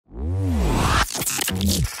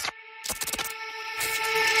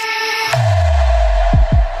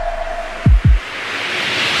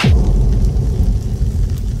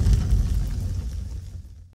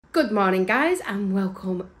Good morning guys and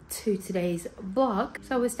welcome to today's vlog.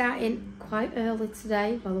 So we're starting quite early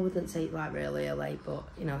today. Well, I wouldn't say it like really early, but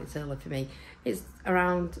you know, it's early for me. It's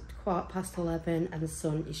around 11:15 and the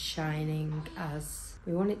sun is shining as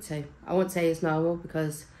we want it to. I won't say it's normal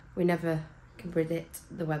because we never can predict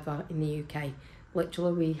the weather in the UK.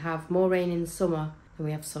 Literally we have more rain in the summer than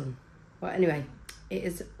we have sun. But anyway, it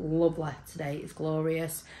is lovely today. It's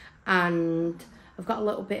glorious and I've got a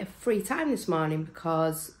little bit of free time this morning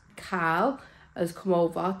because Carl has come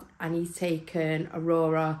over and he's taken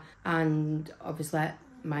Aurora and obviously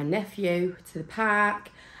my nephew to the park,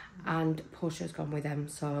 and Portia's gone with them,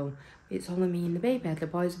 so it's only me and the baby. The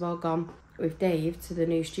boys have all gone with Dave to the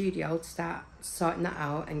new studio to start sorting that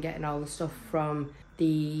out and getting all the stuff from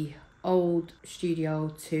the old studio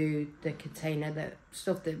to the container, that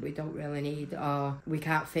stuff that we don't really need or we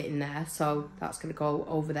can't fit in there, so that's going to go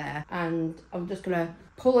over there. And I'm just going to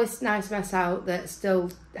pull this nice mess out that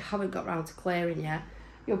still haven't got round to clearing yet.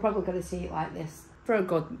 You're probably going to see it like this for a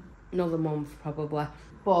good another month probably,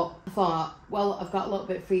 but I thought, well, I've got a little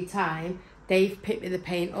bit of free time. Dave picked me the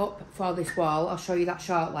paint up for this wall, I'll show you that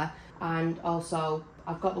shortly, and also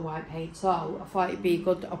I've got the white paint, so I thought it'd be a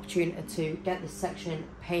good opportunity to get this section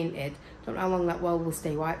painted. Don't know how long that wall will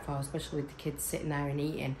stay white for, especially with the kids sitting there and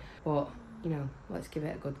eating, but you know, let's give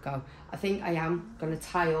it a good go. I think I am going to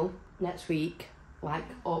tile next week, like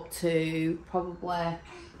up to probably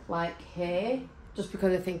like here, just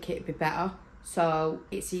because I think it'd be better, so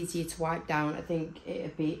it's easier to wipe down. I think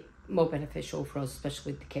it'd be more beneficial for us,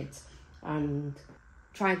 especially with the kids, and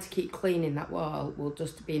trying to keep cleaning that wall will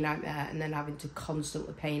just be a nightmare, and then having to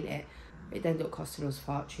constantly paint it, it ended up costing us a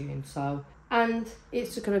fortune. So, and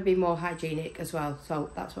it's going to be more hygienic as well,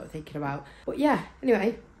 so that's what I'm thinking about. But yeah,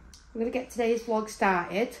 anyway, I'm going to get today's vlog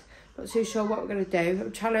started. Not too sure what we're going to do.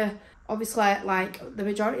 I'm trying to, obviously, like, the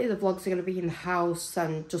majority of the vlogs are going to be in the house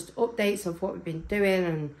and just updates of what we've been doing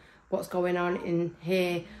and what's going on in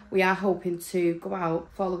here. We are hoping to go out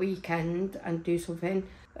for the weekend and do something.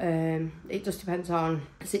 It just depends on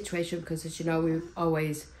the situation, because as you know, we've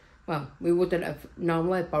always, well, we wouldn't have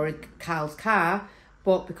normally borrowed Carl's car,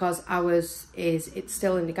 but because ours it's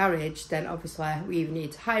still in the garage, then obviously we either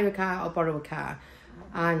need to hire a car or borrow a car.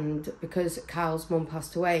 And because Carl's mum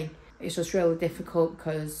passed away, it's just really difficult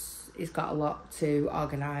because he's got a lot to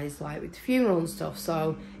organise, like with the funeral and stuff,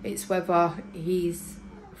 so it's whether he's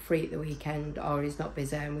free at the weekend or he's not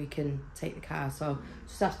busy and we can take the car. So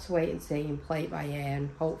just have to wait and see and play it by ear, and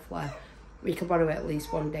hopefully we can borrow it at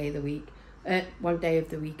least one day of the week, one day of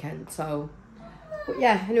the weekend. So, but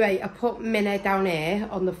yeah, anyway, I put Minnie down here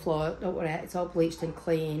on the floor. Don't worry, it's all bleached and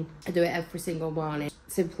clean. I do it every single morning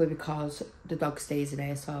simply because the dog stays in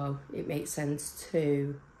here, so it makes sense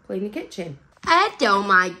to clean the kitchen. Hello,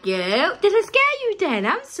 my girl. Did I scare you then?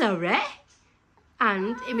 I'm sorry.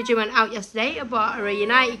 And Imogen went out yesterday. I bought her a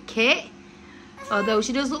United kit, although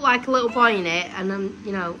she does look like a little boy in it, and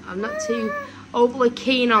I'm not too overly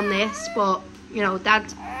keen on this, but you know,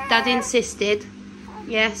 Dad insisted.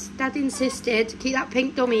 Yes, Dad insisted. Keep that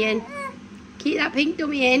pink dummy in. Keep that pink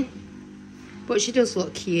dummy in. But she does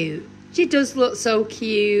look cute. She does look so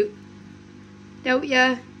cute, don't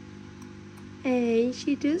you? Hey,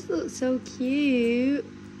 she does look so cute.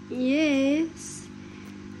 Yes,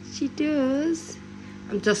 she does.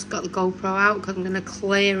 I've just got the GoPro out because I'm going to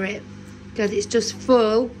clear it because it's just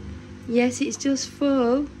full. Yes, it's just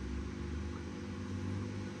full.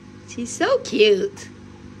 She's so cute.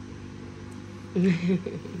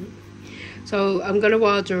 So I'm going to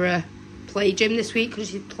order a play gym this week because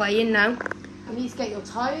she's playing now. I need to get your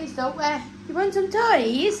toys, don't we? You want some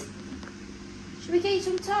toys? Should we get you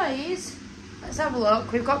some toys? Let's have a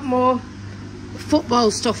look. We've got more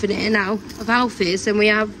football stuff in here now of Alfie's than we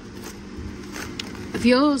have of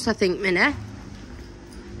yours, I think, Minnie.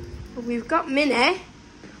 But we've got Minnie.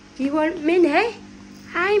 Do you want Minnie?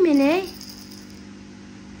 Hi, Minnie.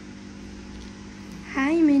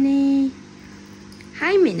 Hi, Minnie.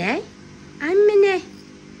 Hi, Minnie. I'm Minnie.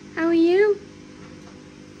 How are you?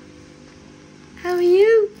 How are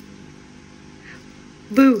you?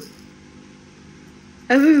 Boo.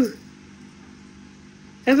 A boo.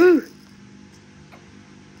 A boo.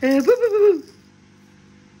 Boo, boo, boo, boo.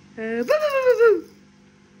 Boo, boo, boo, boo, boo.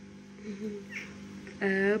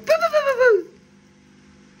 Boo, boo, boo, boo, boo.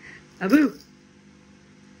 A boo.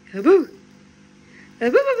 A boo. A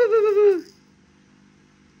boo, boo, boo, boo, boo, boo.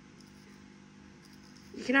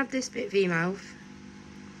 You can have this bit for your mouth.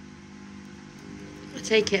 I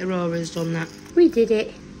take it Aurora's done that. We did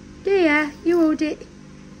it. There, you hold it.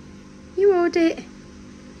 You hold it.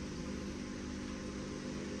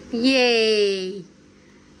 Yay.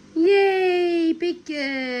 Yay, big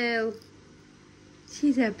girl.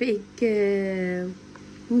 She's a big girl.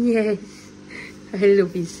 Yes. I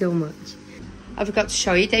love you so much. I forgot to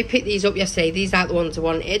show you, they picked these up yesterday. These aren't the ones I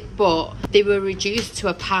wanted, but they were reduced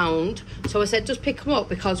to £1. So I said just pick them up,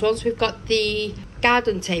 because once we've got the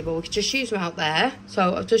garden table, we can just use them out there.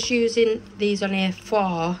 So I'm just using these on here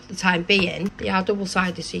for the time being. They are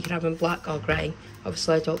double-sided, so you can have them black or grey.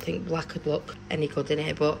 Obviously I don't think black would look any good in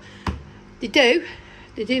here, but they do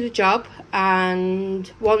the job.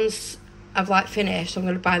 And once I've like finished, I'm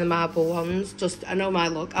going to buy the marble ones. Just, I know my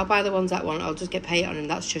look, I'll buy the ones I want, I'll just get paint on them.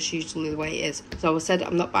 That's just usually the way it is. So I said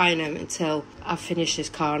I'm not buying them until I've finished this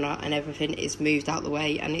corner and everything is moved out the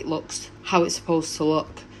way and it looks how it's supposed to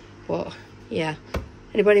look. But yeah,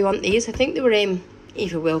 anybody want these? I think they were in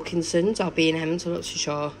either Wilkinson's or B&M's, I'm not too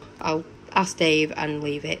sure. I'll ask Dave and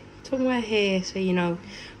leave it somewhere here, so you know.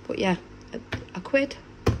 But yeah, a quid,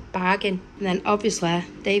 bargain. And then obviously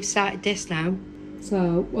Dave started this now.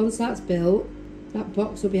 So once that's built, that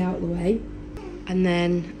box will be out of the way, and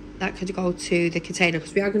then that could go to the container,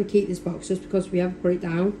 because we are going to keep this box just because we have put it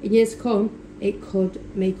down. In years to come, it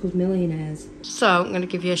could make us millionaires. So I'm going to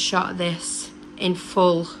give you a shot of this in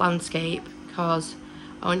full landscape, because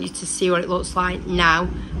I want you to see what it looks like now,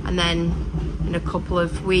 and then in a couple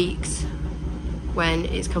of weeks when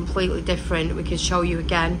it's completely different, we can show you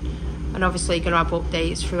again. And obviously you're going to have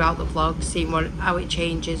updates throughout the vlog, seeing how it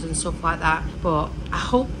changes and stuff like that. But I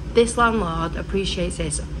hope this landlord appreciates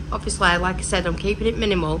this. Obviously, like I said, I'm keeping it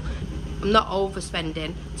minimal. I'm not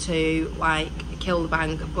overspending to like kill the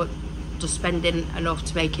bank, but just spending enough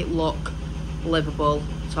to make it look livable.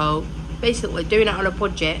 So basically doing it on a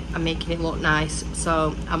budget and making it look nice.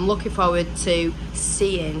 So I'm looking forward to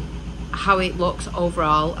seeing how it looks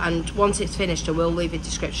overall, and once it's finished I will leave a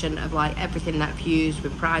description of like everything that I've used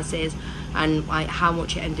with prices and like how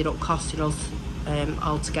much it ended up costing us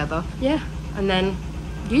all together. Yeah, and then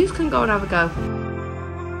you can go and have a go.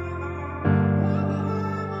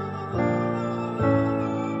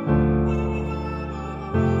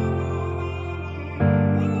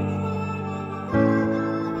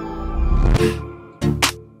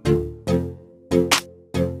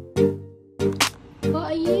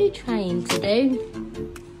 Trying to do?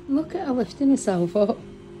 Look at her lifting herself up.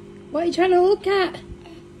 What are you trying to look at?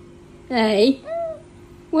 Hey?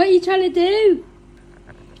 What are you trying to do?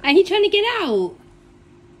 Are you trying to get out?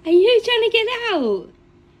 Are you trying to get out?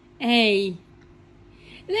 Hey?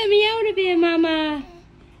 Let me out of here, Mama.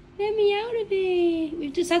 Let me out of here.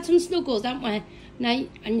 We've just had some snuggles, haven't we? Now,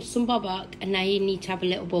 and some bobok, and now you need to have a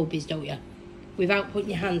little bubbies, don't you? Without putting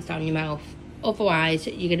your hands down your mouth. Otherwise,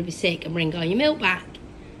 you're going to be sick and bring all your milk back.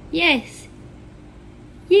 Yes.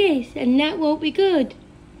 Yes, and that won't be good.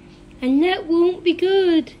 And that won't be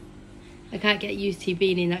good. I can't get used to you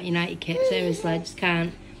being in that United kit, seriously, I just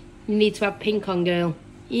can't. You need to have pink on, girl.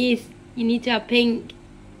 Yes, you need to have pink.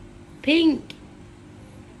 Pink.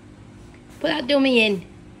 Put that dummy in.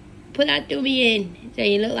 Put that dummy in so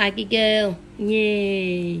you look like a girl.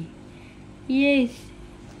 Yay. Yes.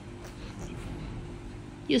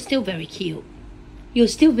 You're still very cute. You're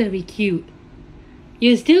still very cute.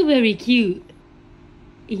 You're still very cute.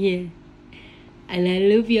 Yeah. And I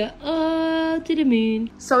love you all to the moon.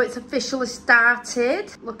 So it's officially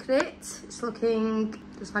started. Look at it. It's looking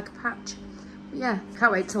just like a patch. But yeah,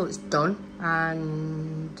 can't wait till it's done.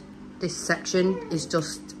 And this section is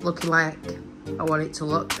just looking like I want it to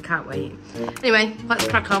look. I can't wait. Anyway, let's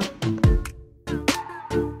crack on.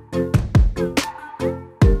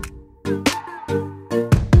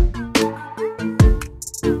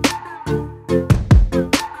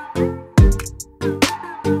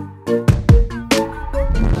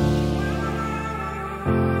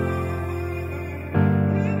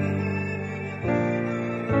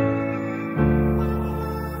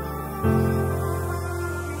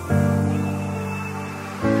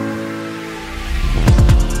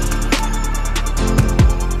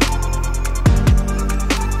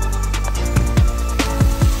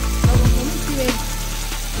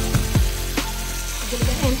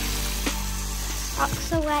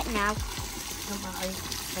 Socks are wet now. Don't matter,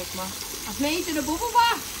 take them off. I've made it a bubble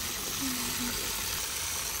bath.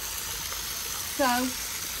 So,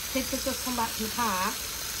 kids have just come back from the park,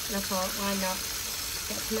 and I thought, why not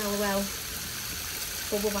get some LOL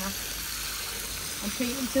bubble bath and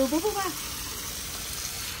treat them to a bubble bath.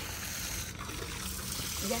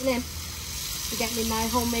 You getting in? You getting in my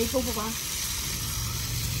homemade bubble bath?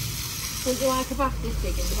 Wouldn't you like a bath this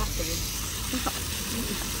big in the bathroom?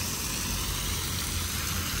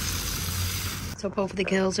 So both of the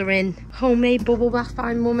girls are in homemade bubble bath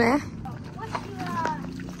by Mummy.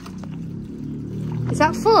 Is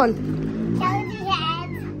that fun? Show the head.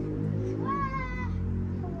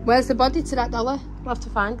 Where's the body to that, Dollar? We'll have to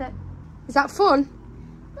find it. Is that fun?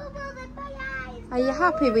 Bubbles in my eyes. Are you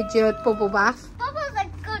happy with your bubble bath? Bubbles are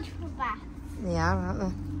good for bath. They are, aren't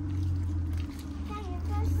they?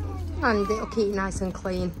 And it'll keep you nice and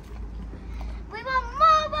clean. We want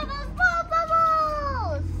more bubbles, more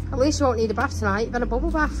bubbles! At least you won't need a bath tonight. You've had a bubble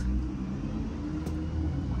bath.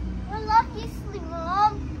 Well, obviously,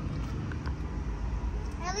 Mum.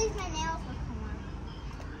 At least my nails will come on.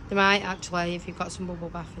 They might actually, if you've got some bubble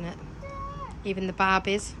bath in it. Even the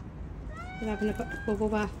Barbies. They're having a bubble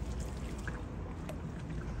bath.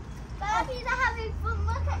 Barbies are having fun.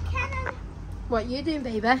 Look at Ken. What are you doing,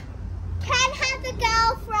 baby? Ken has a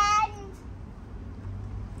girlfriend.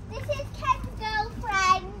 This is Ken's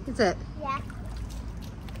girlfriend. Is it? Yeah.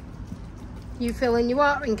 You filling your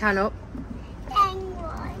watering can up?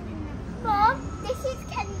 Mum, this is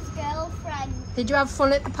Ken's girlfriend. Did you have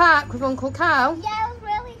fun at the park with Uncle Carl? Yeah, it was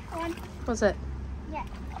really fun. Was it? Yeah.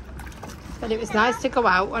 But it was nice to go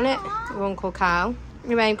out, wasn't it? With Uncle Carl.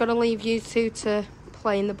 Anyway, I'm going to leave you two to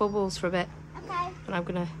play in the bubbles for a bit. Okay. And I'm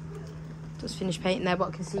going to just finish painting there, but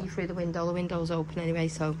I can see through the window. The window's open anyway,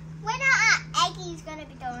 so. We're not at Eggie's going to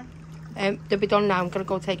be done. They'll be done now. I'm going to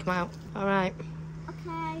go take them out. All right.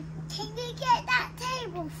 Okay. Can you get that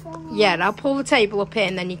table for me? Yeah, and I'll pull the table up here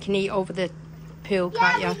and then you can eat over the pool,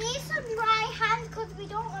 can't Yeah, you? we need some dry hands because we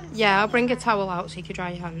don't want to. Yeah, I'll bring a towel out so you can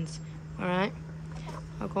dry your hands. All right?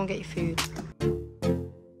 I'll go and get your food.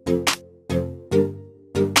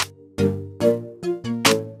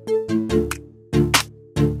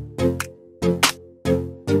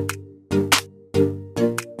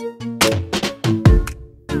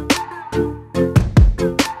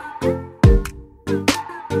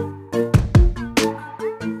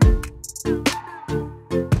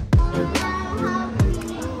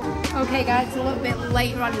 Okay guys, it's a little bit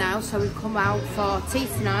later on now, so we've come out for tea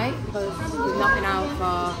tonight because we've not been out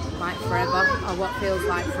for like forever, or what feels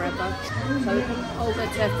like forever. So we've come over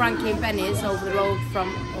to Frankie and Benny's over the road from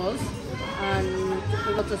us, and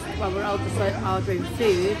we're all just ordering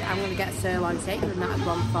food. I'm going to get a sirloin steak and that I've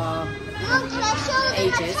gone for Mum, can I show you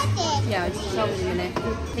ages. my chicken? Yeah, just show me in a minute. I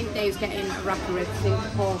think Dave's getting raku ribs, I think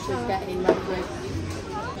Portia's getting raku ribs.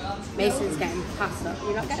 Mason's getting pasta.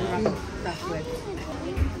 You're not getting raku ribs.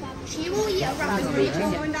 She will eat a raku rib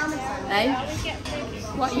going down the Eh?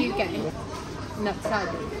 What are you getting? No, side.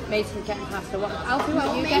 Mason's getting pasta. What? Alfie, what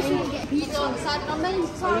are you getting? pizza on the side on Main.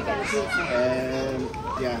 Are you getting pizza?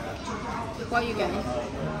 Yeah. What are you getting?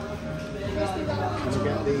 Can you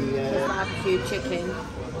get the Barbecue chicken.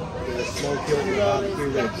 smoky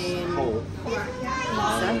onion barbecue ribs whole?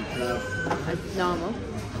 Pizza. Normal.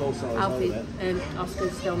 Coleslaw Alfie, is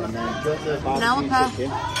Oscar's still not there. got the barbecue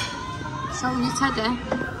chicken, So you Teddy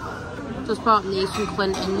just bought these from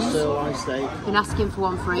Clinton's. sirloin steak. Been asking for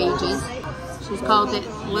one for ages. She's called it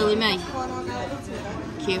Lily May.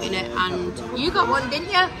 Cute in it, and you got one,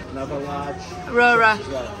 didn't you? Another large Aurora, as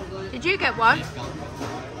well. did you get one?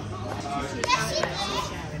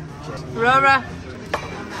 Aurora,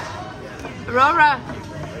 Aurora, I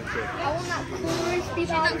want that crispy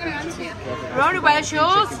barbecue. Aurora, where's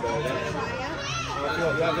yours? Chicken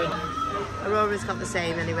burger. You having? Aurora's got the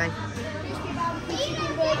same anyway.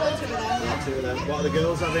 Yeah, two of them. What are the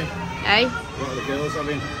girls having? Eh? What are the girls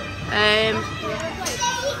having?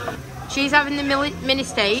 She's having the mini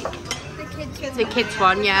steak. The kids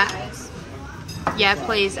one, yeah. Yeah,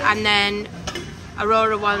 please. And then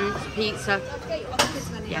Aurora wants pizza.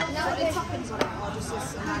 Yeah.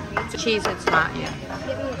 Cheese and tomato, yeah.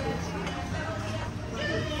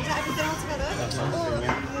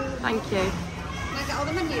 Thank you. Can I get all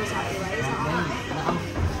the menus out of the way? Is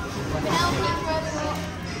that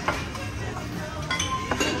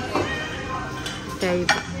Dave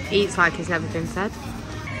eats like he's never been fed.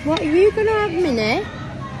 What are you going to have, Minnie?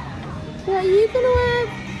 What are you going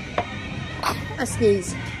to have? A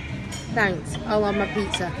sneeze. Thanks. I'll have my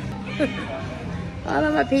pizza. I'll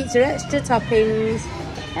have my pizza. Extra toppings.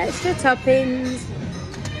 Extra toppings.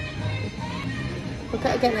 Look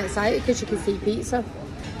at her getting excited because she can see pizza.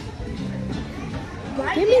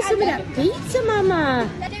 Give me some of that pizza, Mama.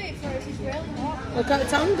 Do it for us, it's really hot. Look at the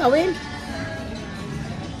tongue going.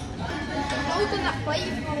 Open that plate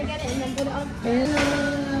if you want to get it and then put it on.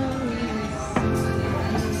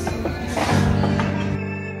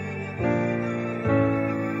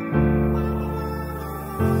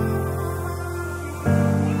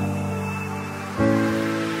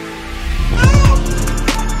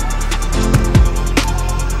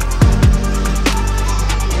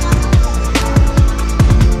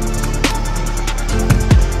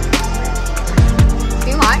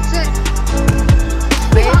 He likes it.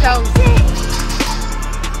 Weirdo.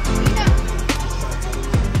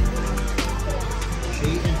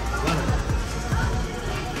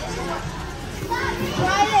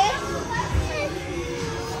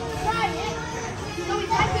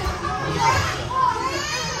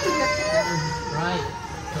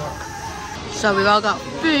 So we've all got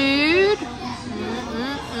food.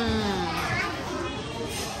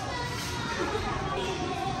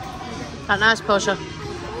 That nice, Portia?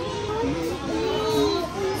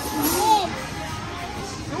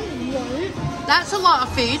 That's a lot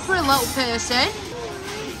of food for a little person.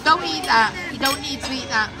 Don't eat that. You don't need to eat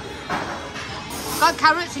that. Got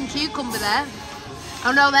carrots and cucumber there.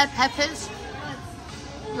 Oh no, they're peppers.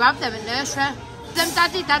 You have them at nursery. Them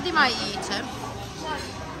daddy might eat them.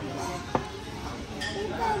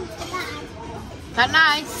 That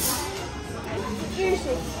nice?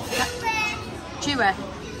 Chewy.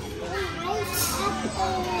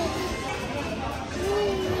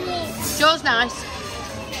 Joe's nice.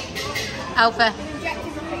 Alpha.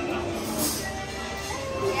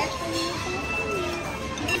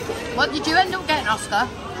 What did you end up getting, Oscar?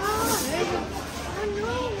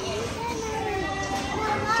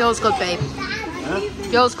 Joe's good, babe. Huh?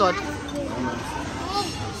 Joe's good.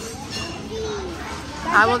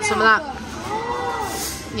 I want some of that.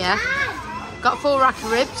 Yeah. Got a full rack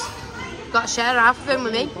of ribs. Got to share half of them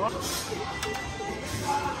with me.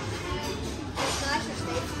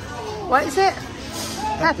 What is it?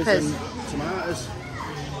 Peppers. Tomatoes.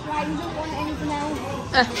 Right, you don't want anything else.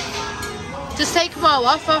 Just take them all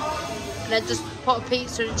off her, and then just put a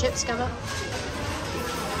pizza and chips together.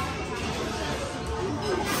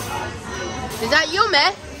 Is that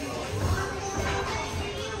yummy?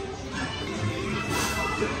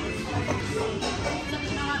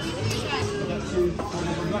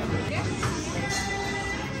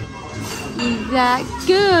 Is that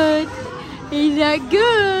good? Is that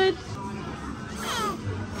good?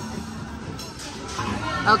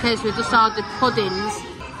 Okay, so we just ordered puddings.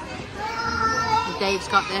 Dave's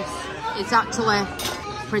got this. It's actually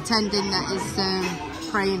pretending that he's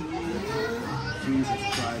praying. Jesus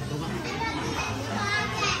Christ.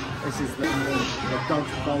 This is the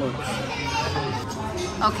dog's bollocks.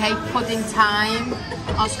 Okay, pudding time.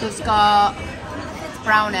 Oscar's got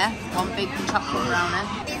brownie, one big chocolate brownie.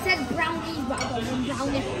 It said brownie rather than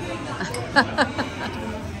brownie.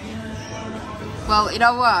 Well, you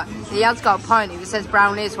know what? He has got a point. If it says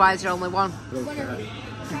brownies, why is there only one?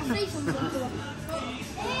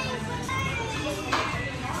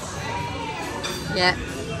 Yeah.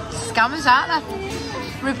 Scammers, aren't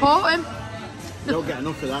they? Report him. You don't get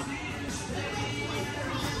enough of that.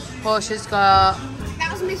 Portia's got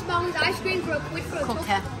That was Miss Bones ice cream for a quid for a cup.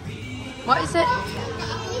 cookie. What is it?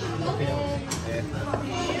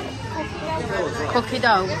 Cookie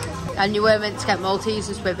dough. And you were meant to get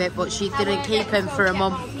Maltesers with it, but she didn't keep him for a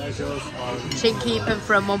mum. There's yours. She didn't keep him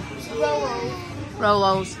for a mum.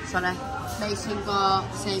 Rolos, sorry. Mason got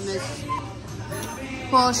same as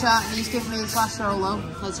Portia, and he's given me a flash Rolo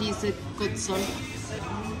because he's a good son. I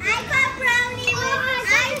got brownie with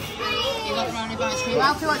ice cream. You got brownie with ice cream.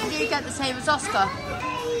 Alfie, what did you get the same as Oscar?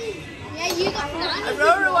 Yeah, you got banana.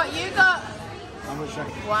 Aurora, what you got? How much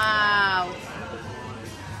reckon Wow.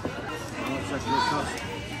 it cost?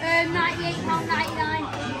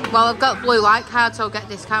 £98.99. Well, I've got blue light card, so I'll get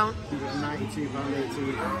discount. You got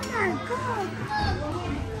 £92.18. Oh my god.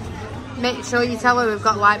 Make sure you tell her we've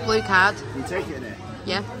got light blue card. You take it in it.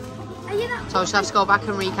 Yeah. Are you not? So she'll have to go back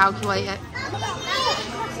and recalculate it.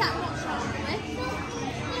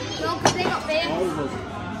 No, because they got beer. All of us.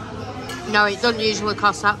 No, it doesn't usually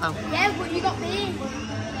cost that though. Yeah, but you got beer.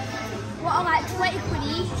 What are like 20 quid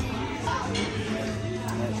each?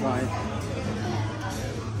 That's right.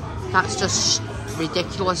 That's just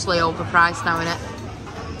ridiculously overpriced now, innit?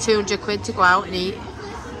 200 quid to go out and eat.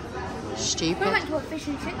 We Stupid. went to a fish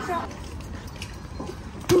and chip shop.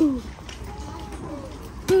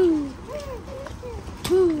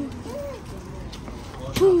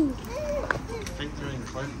 I think they're in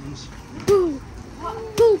Clinton's.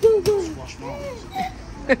 Squash malls.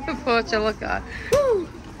 Portia, look at her.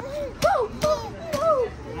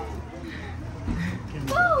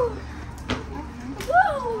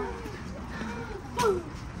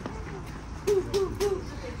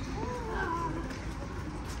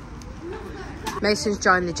 Mason's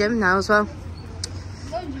joined the gym now as well.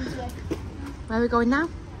 Where are we going now?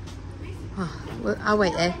 Oh, well, I'll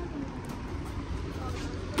wait here.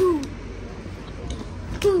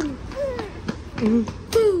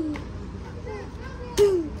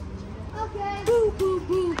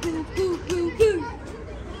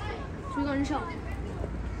 We got in the shop.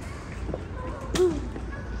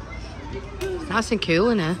 Nice and cool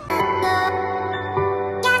in here.